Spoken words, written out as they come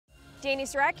Dani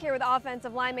Sureck here with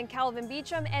offensive lineman Kelvin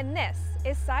Beachum, and this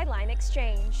is Sideline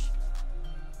Exchange.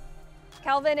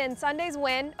 Kelvin, in Sunday's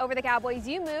win over the Cowboys,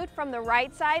 you moved from the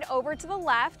right side over to the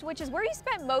left, which is where you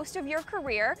spent most of your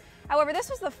career. However, this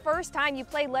was the first time you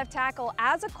played left tackle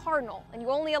as a Cardinal, and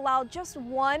you only allowed just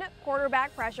one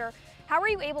quarterback pressure. How were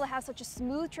you able to have such a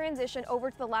smooth transition over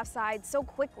to the left side so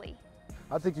quickly?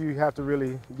 I think you have to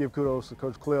really give kudos to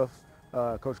Coach Cliff,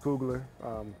 Coach Kugler,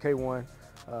 K1.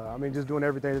 Just doing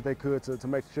everything that they could to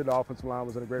make sure the offensive line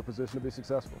was in a great position to be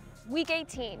successful. Week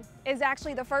 18 is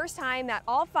actually the first time that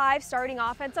all 5 starting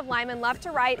offensive linemen left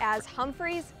to right, as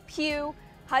Humphreys, Pugh,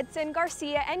 Hudson,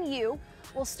 Garcia, and you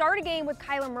will start a game with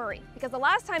Kyler Murray, because the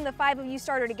last time the 5 of you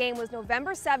started a game was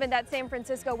November 7th at San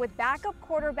Francisco with backup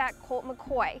quarterback Colt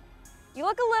McCoy. You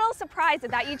look a little surprised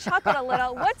at that. You chuckled a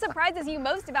little. What surprises you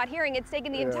most about hearing it's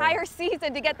taken the entire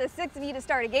season to get the 6 of you to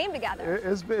start a game together?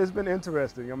 It's been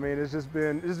interesting. It's just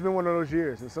been one of those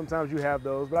years, and sometimes you have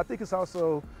those. But I think it's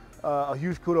also a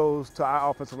huge kudos to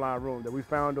our offensive line room that we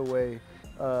found a way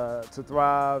to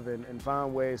thrive and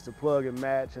find ways to plug and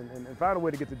match and find a way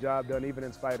to get the job done even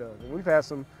in spite of. And we've had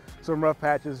some rough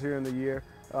patches here in the year,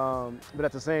 but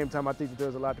at the same time, I think that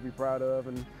there's a lot to be proud of.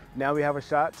 And now we have a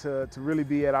shot to really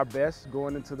be at our best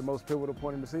going into the most pivotal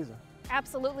point in the season.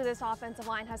 Absolutely, this offensive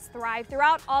line has thrived.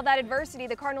 Throughout all that adversity,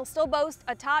 the Cardinals still boast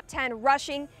a top 10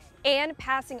 rushing and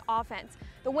passing offense.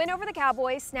 The win over the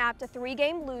Cowboys snapped a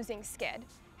 3-game losing skid.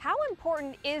 How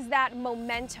important is that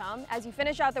momentum as you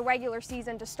finish out the regular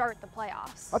season to start the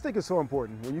playoffs? I think it's so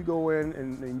important. When you go in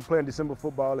and you play in December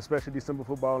football, especially December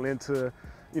football into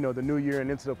the new year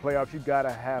and into the playoffs, you got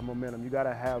to have momentum. You got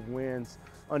to have wins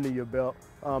under your belt.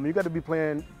 You got to be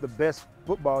playing the best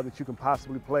football that you can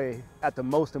possibly play at the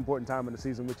most important time in the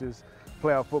season, which is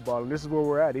playoff football. And this is where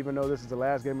we're at. Even though this is the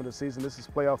last game of the season, this is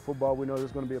playoff football. We know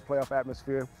there's going to be a playoff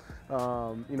atmosphere,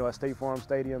 at State Farm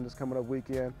Stadium this coming up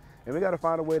weekend. And we got to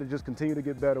find a way to just continue to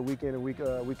get better week in and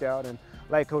week out. And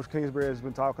like Coach Kingsbury has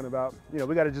been talking about,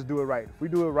 we got to just do it right. If we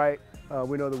do it right,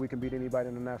 we know that we can beat anybody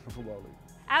in the National Football League.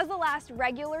 As the last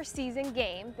regular season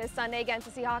game this Sunday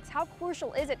against the Seahawks, how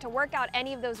crucial is it to work out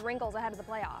any of those wrinkles ahead of the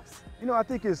playoffs? I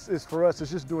think it's for us,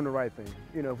 it's just doing the right thing.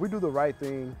 If we do the right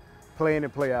thing, play in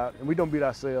and play out, and we don't beat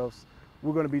ourselves,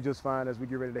 we're going to be just fine as we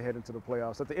get ready to head into the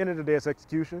playoffs. At the end of the day, it's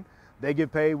execution. They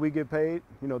get paid, we get paid.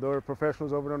 There are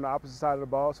professionals over on the opposite side of the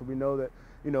ball, so we know that,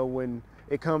 when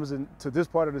it comes into this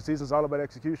part of the season, it's all about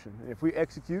execution. And if we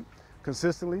execute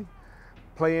consistently,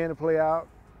 play in and play out,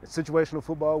 situational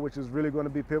football, which is really going to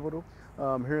be pivotal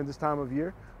here in this time of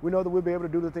year, we know that we'll be able to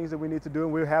do the things that we need to do,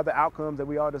 and we'll have the outcomes that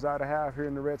we all desire to have here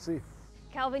in the Red Sea.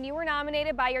 Kelvin, you were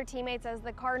nominated by your teammates as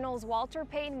the Cardinals' Walter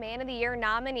Payton Man of the Year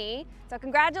nominee, so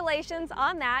congratulations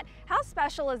on that. How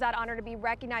special is that honor to be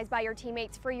recognized by your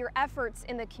teammates for your efforts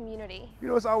in the community?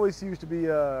 It's always huge to be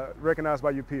recognized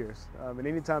by your peers. And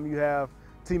anytime you have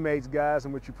teammates, guys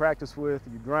in which you practice with,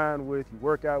 you grind with, you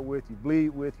work out with, you bleed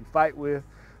with, you fight with,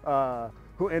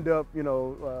 who end up,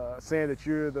 saying that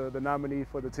you're the nominee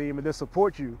for the team and then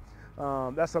support you.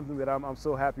 That's something that I'm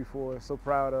so happy for, so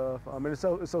proud of, and it's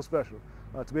so special.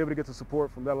 To be able to get the support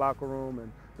from that locker room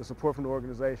and the support from the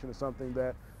organization is something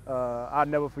that I'll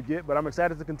never forget, but I'm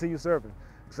excited to continue serving,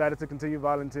 excited to continue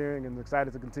volunteering, and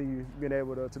excited to continue being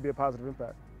able to be a positive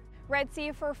impact. Red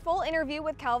Sea, for a full interview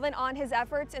with Kelvin on his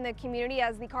efforts in the community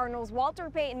as the Cardinals' Walter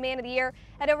Payton Man of the Year,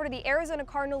 head over to the Arizona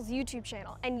Cardinals YouTube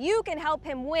channel. And you can help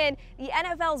him win the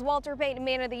NFL's Walter Payton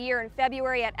Man of the Year in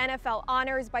February at NFL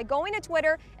Honors by going to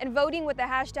Twitter and voting with the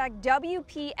hashtag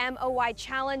WPMOY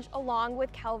Challenge along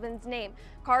with Kelvin's name.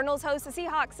 Cardinals host the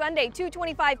Seahawks Sunday,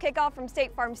 2:25 kickoff from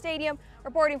State Farm Stadium.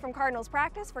 Reporting from Cardinals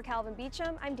practice for Kelvin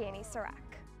Beachum, I'm Dani Sureck.